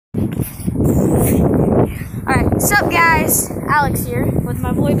Alright, what's up guys? Alex here with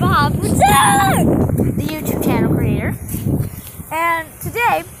my boy Bob. What's up? The YouTube channel creator. And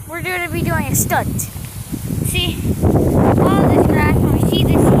today we're going to be doing a stunt. See, all this grass, when we see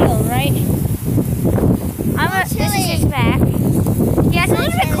this hill, right? This is his back. Yeah, it's a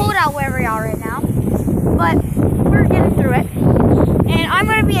little bit cold out where we are right now, but we're getting through it. And I'm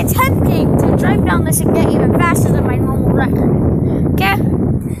going to be attempting to drive down this and get even faster than my normal record. Okay?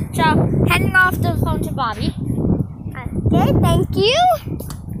 So, handing off the phone to Bobby. Okay, thank you.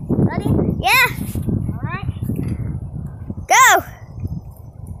 Ready? Yeah. Alright. Go.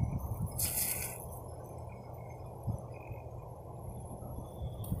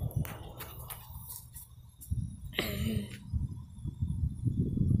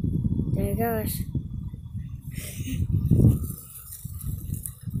 There it goes.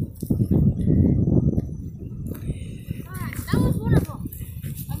 Alright, that was wonderful.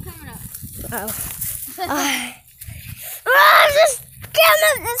 I'm coming up. Oh. Just get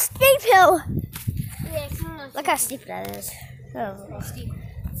up this steep hill. Yeah, it's one of those. Look how steep that is. Oh. Pretty steep.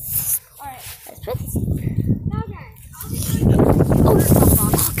 Alright. That's pretty steep. Now guys, I'll be showing you. Oh,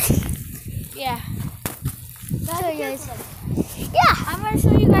 yeah. So guys. Yeah, I'm going to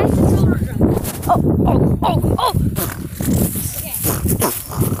show you guys the shoulder drop. Oh. Okay.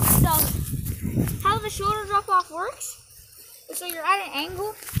 So, how the shoulder drop off works is so you're at an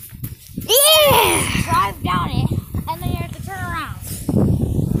angle, Yeah. drive down it, and then you have to turn around.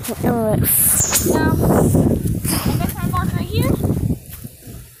 Oh. Now, I'm going to mark right here.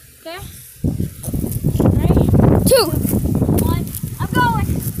 Okay? Ready? 2. 1. I'm going.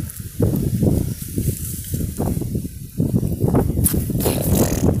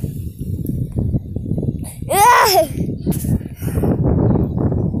 Yeah.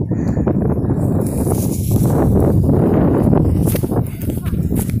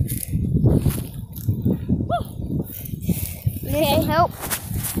 Need some help?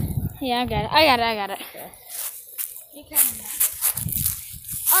 Yeah, I got it. You can.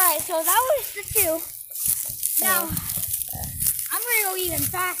 Alright, so that was the 2. Now, I'm going to go even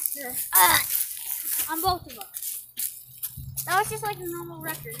faster on both of them. That was just like a normal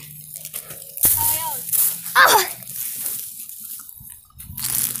record. Oh.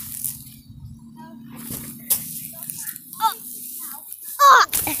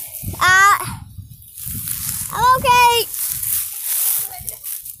 I'm okay.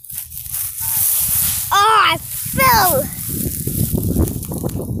 Oh, I fell.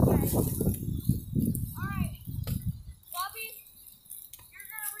 Alright, Bobby, you're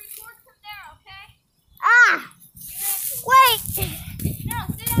going to record from there, okay? Wait. No,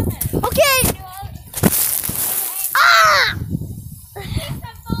 sit down there. Okay. Keep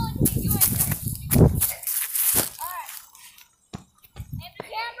them following me, you ain't doing Alright. And the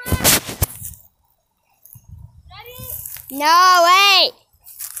camera. Ready? No, wait.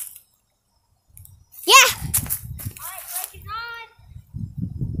 Yeah. Alright, brake is on.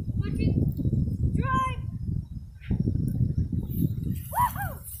 Switching. Drive.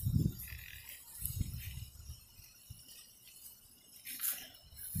 Woohoo!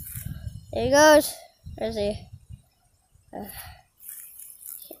 There he goes. Where's he? Can't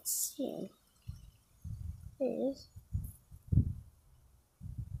see him. There he is.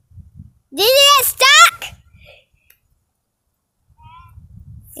 Did he get stuck?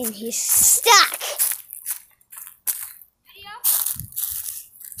 And he's stuck. Video?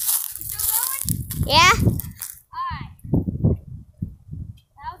 You still going? Yeah? Alright.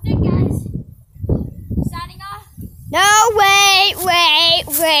 That was it, guys. Signing off. No, wait.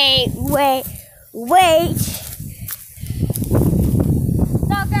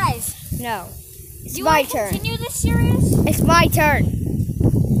 So, guys, No. It's do you my want to turn. continue this series? It's my turn.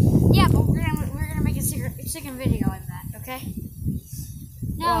 Yeah, but we're gonna make a second video of that, okay?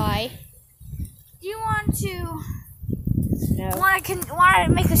 Now, Why? do you want to No. want to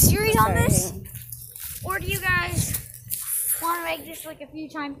make a series on Sorry. this, or do you guys want to make this like a few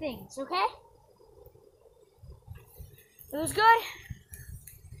time things? Okay. It was good.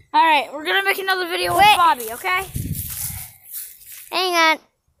 All right, we're gonna make another video with Bobby, okay? Hang on.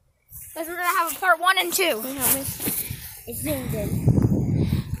 Because we're gonna have a part 1 and 2. Can you help me? It's zoomed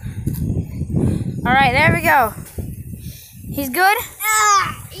All right, there we go. He's good.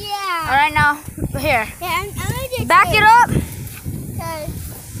 yeah. All right, now here. Yeah, I'm gonna just Back it up. Cause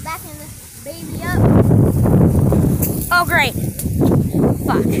backing the baby up. Oh, great.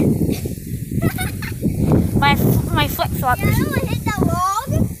 Fuck. my flip flop. Yeah, I don't want to hit that log.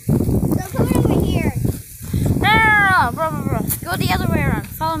 So come over here. No, bro. Go the other way around.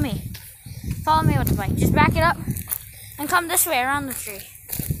 Follow me. Follow me with the bike. Just back it up and come this way around the tree.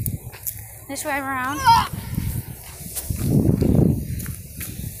 this way around.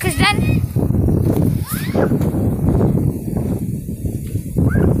 Cause then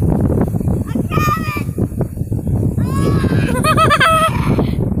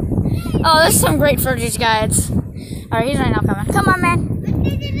oh, this is some great footage, guys. Alright, he's right now coming. Come on, man.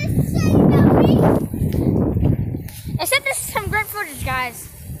 I said this is some great footage, guys.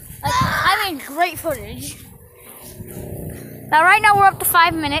 Like, I mean great footage. Now, right now we're up to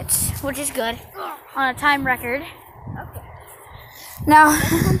 5 minutes, which is good on a time record. Okay. Now,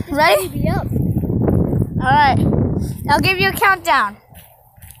 ready? Alright. I'll give you a countdown.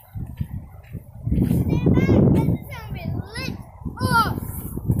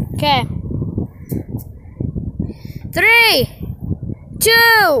 Okay. 3,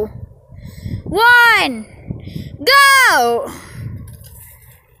 2, 1, go!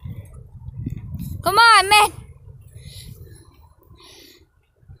 Come on, man.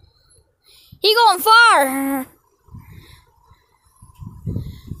 He going far.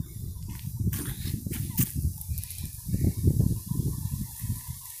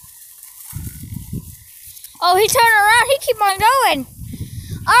 Oh, he turned around. He keep on going.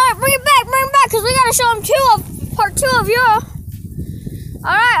 All right, bring it back, because we gotta show him part two of you.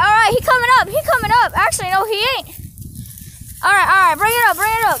 All right, he coming up. Actually, no, he ain't. All right, bring it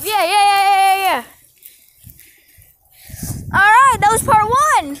up. Yeah. All right, that was part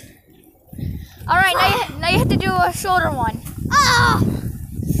one. All right, now you have to do a shoulder one. Ah!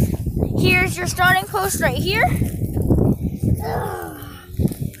 Here's your starting post right here.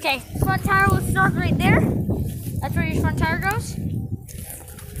 Okay, front tire will start right there. That's where your front tire goes.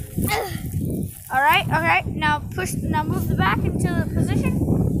 All right. Now move the back into the position,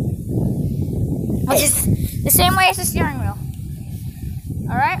 which is the same way as the steering wheel.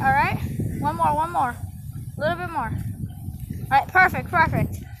 All right. One more. A little bit more. All right, perfect.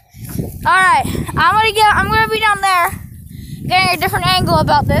 All right, I'm gonna be down there, getting a different angle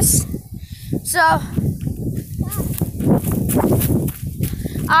about this. So, all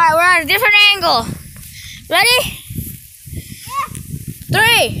right, we're at a different angle. Ready? Yeah.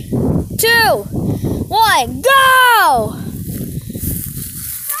 3, 2, 1, go!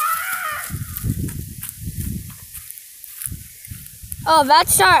 Oh, bad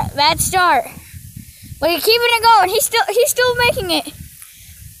start. But you're keeping it going. He's still making it.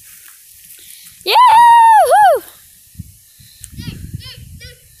 Yahoo!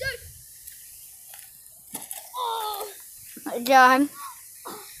 My God.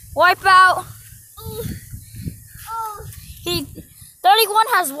 Wipe out. 31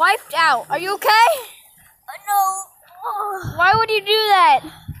 has wiped out. Are you okay? No. Why would you do that?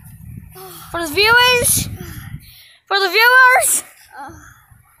 For the viewers? For the viewers?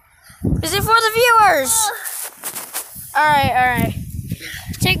 Is it for the viewers? All right.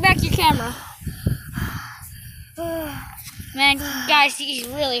 Take back your camera. Man, guys, he's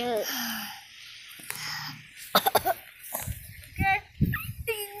really hurt. Okay.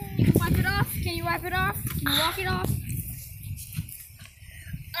 You can wipe it off. Can you wipe it off? Can you walk it off?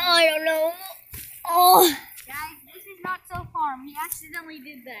 Oh, I don't know. Oh. Guys, this is not so farm. He accidentally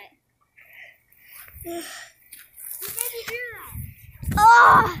did that. Who made you do that?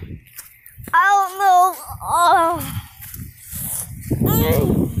 Oh. I don't know. Oh.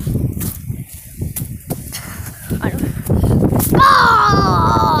 I don't know.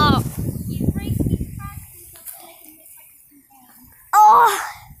 Oh! Oh!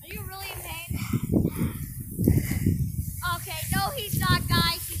 Are you really in pain? Okay, no, he's not,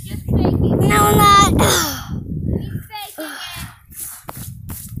 guys. He's just faking it. No, I'm not. He's faking it.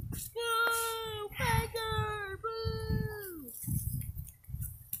 Boo! Faker! Boo!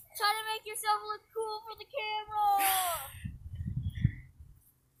 Try to make yourself look cool for the camera.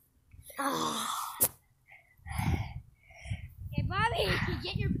 Oh. Hey, Bobby, can you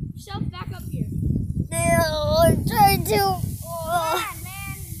get yourself back up here? No, I'm trying to. Come on,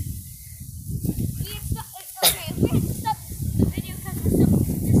 man. Okay, if we have to stop the video because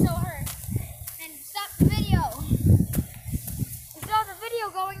you're so hurt, then stop the video. Stop the video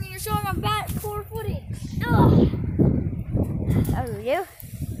going and you're showing them bad poor footage. Ugh. Oh, you?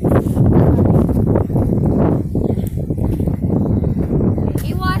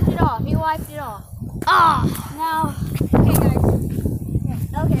 He wiped it off. Ah! Now, okay, guys.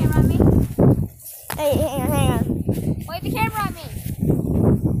 Okay, camera on me. Hey, hang on. Wait, the camera on me.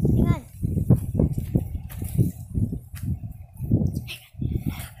 Hang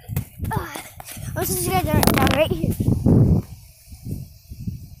on. Let's just get down right here.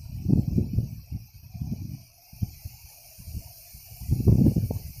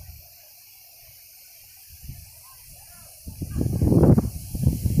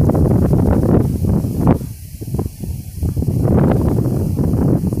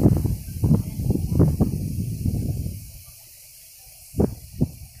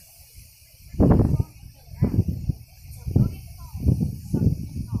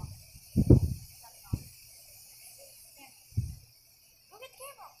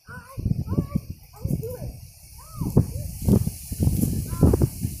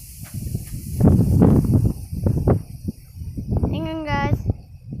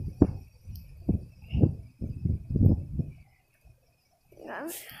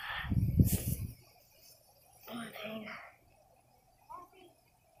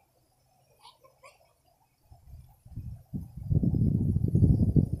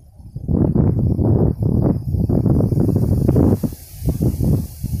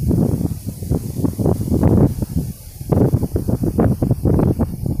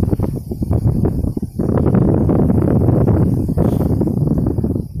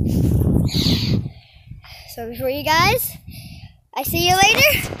 So before you guys, I see you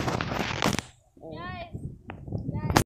later.